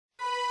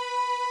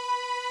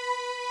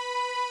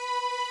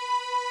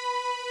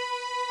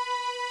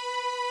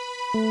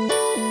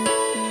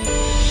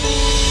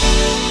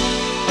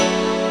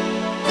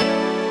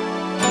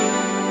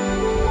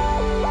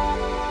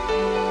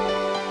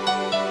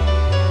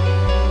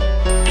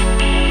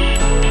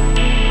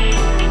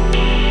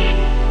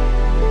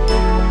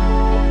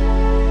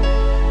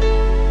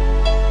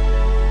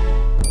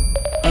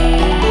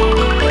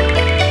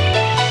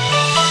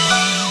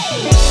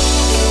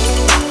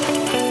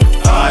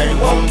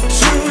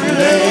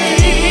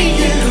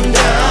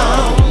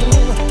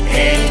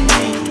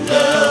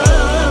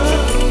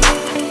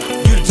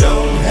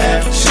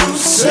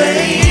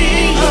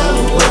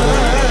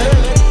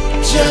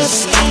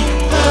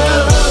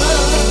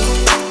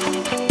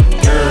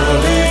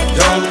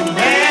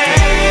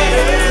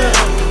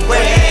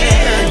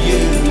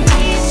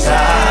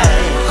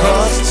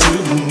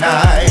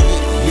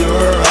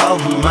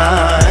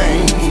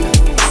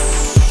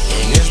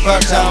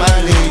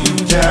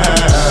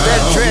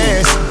That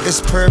dress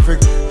is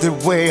perfect the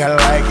way I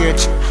like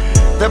it.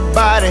 The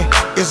body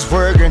is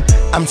working,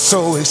 I'm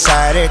so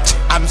excited.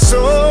 I'm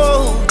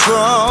so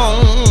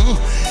gone,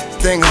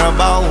 thinking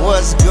about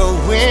what's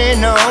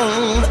going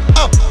on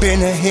up in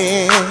the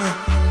head.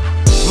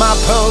 My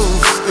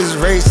pulse is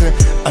racing,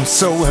 I'm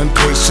so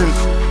impatient.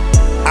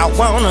 I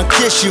wanna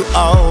kiss you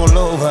all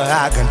over,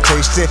 I can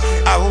taste it.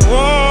 I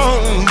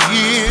want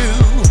you,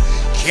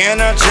 can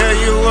I tell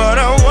you what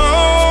I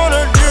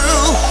wanna do?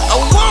 I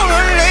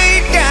wanna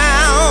lay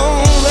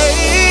down,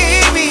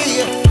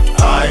 baby.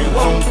 I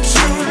want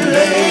to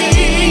lay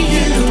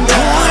you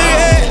down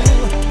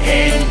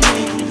and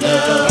make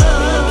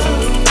love.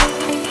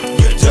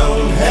 You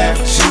don't have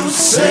to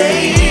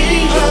say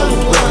a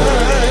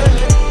word,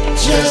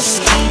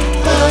 just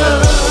keep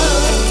up.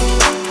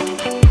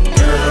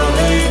 Girl,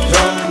 it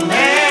don't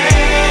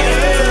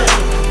matter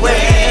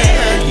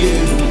where you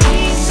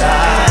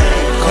reside,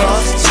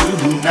 'cause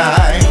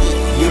tonight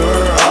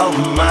you're all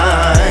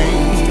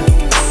mine.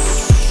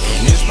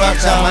 And it's about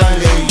time I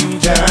lay you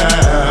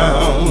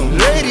down.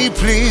 Lady,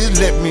 please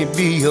let me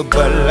be your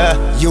butler.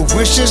 Your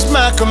wish is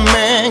my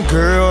command,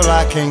 girl,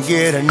 I can't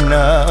get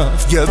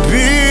enough. You're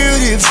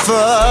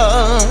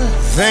beautiful,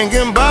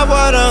 thinking about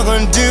what I'm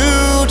gonna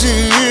do to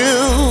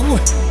you.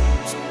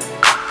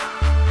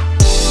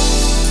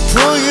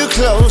 Pull you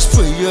close,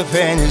 put your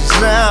panties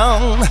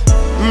down,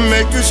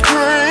 make you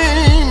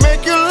scream,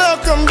 make your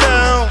love come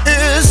down.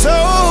 It's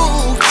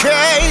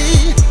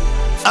okay,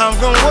 I'm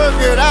gonna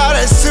work it out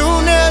as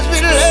soon as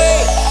we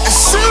lay, as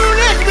soon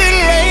as we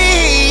lay.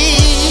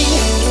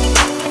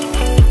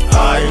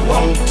 I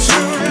want to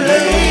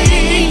lay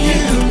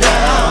you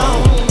down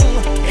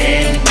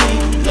and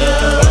make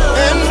love,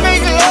 and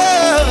make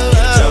love.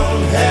 You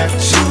don't have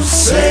to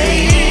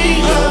say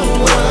a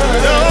word,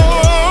 no.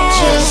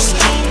 Just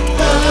keep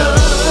up.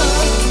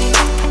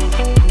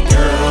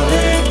 Girl,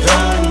 it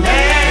don't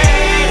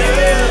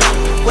matter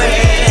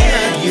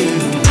where you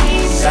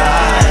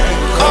reside,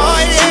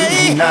 'cause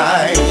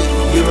tonight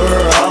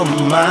you're all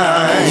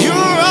mine.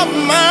 You're all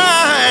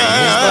mine.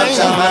 It's about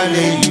time I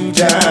lay you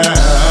down.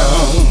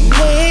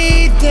 Lay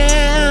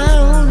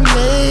down,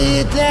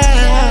 lay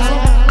down.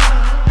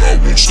 I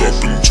won't stop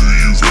until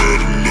you've had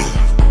enough.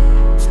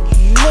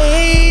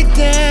 Lay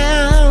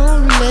down,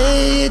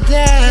 lay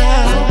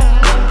down.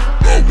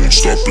 I won't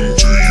stop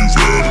until you've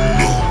had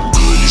enough.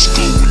 Girl, it's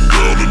going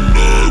down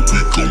tonight, we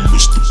gon'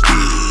 mess the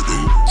bed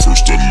up.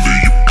 First I lay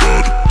your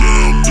body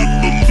down, then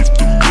I lift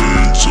the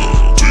legs up.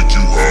 Take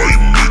you high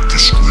and make you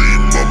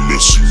scream, I'm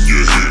messing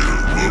your hair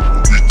up.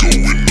 We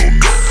going all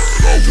night,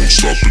 I won't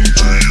stop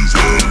until you've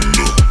had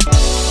enough.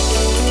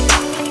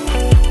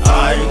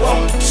 I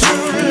want to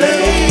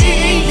lay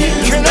you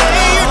down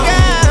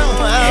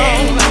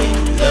and make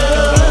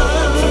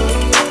love.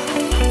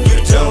 You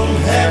don't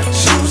have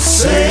to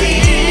say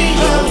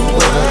a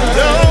word,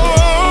 no.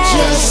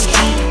 Just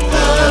keep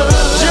up.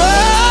 Just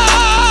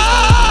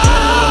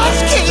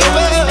keep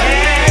up.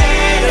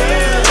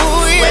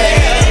 Ooh,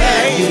 yeah,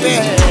 where you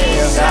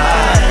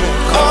reside,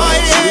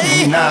 'cause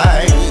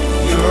tonight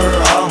you're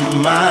all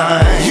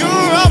mine.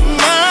 You're all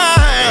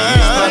mine.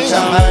 It's about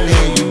time I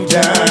lay you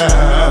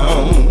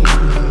down.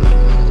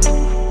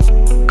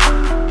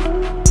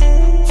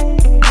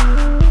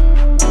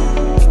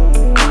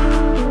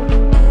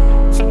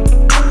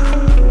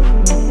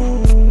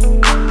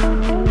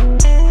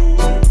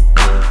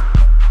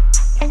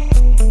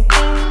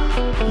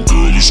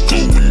 Girl, it's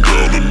going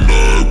down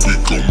tonight, we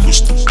gon' mess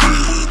the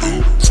bed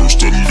up. First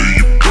I lay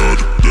your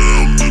body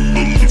down, then I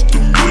lift the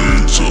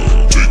legs up.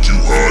 Take you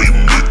high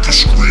and make you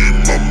scream,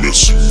 I'm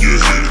messing your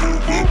hair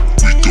up.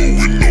 We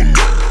going all night,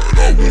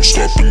 I won't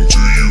stop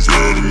until you've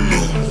had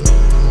enough.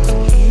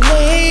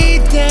 Lay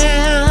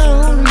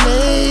down,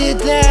 lay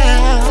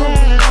down.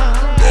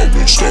 I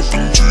won't stop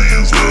until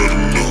you've had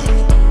enough.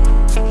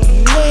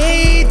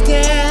 Lay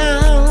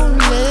down,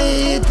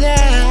 lay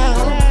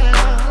down.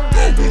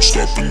 I won't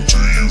stop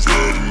until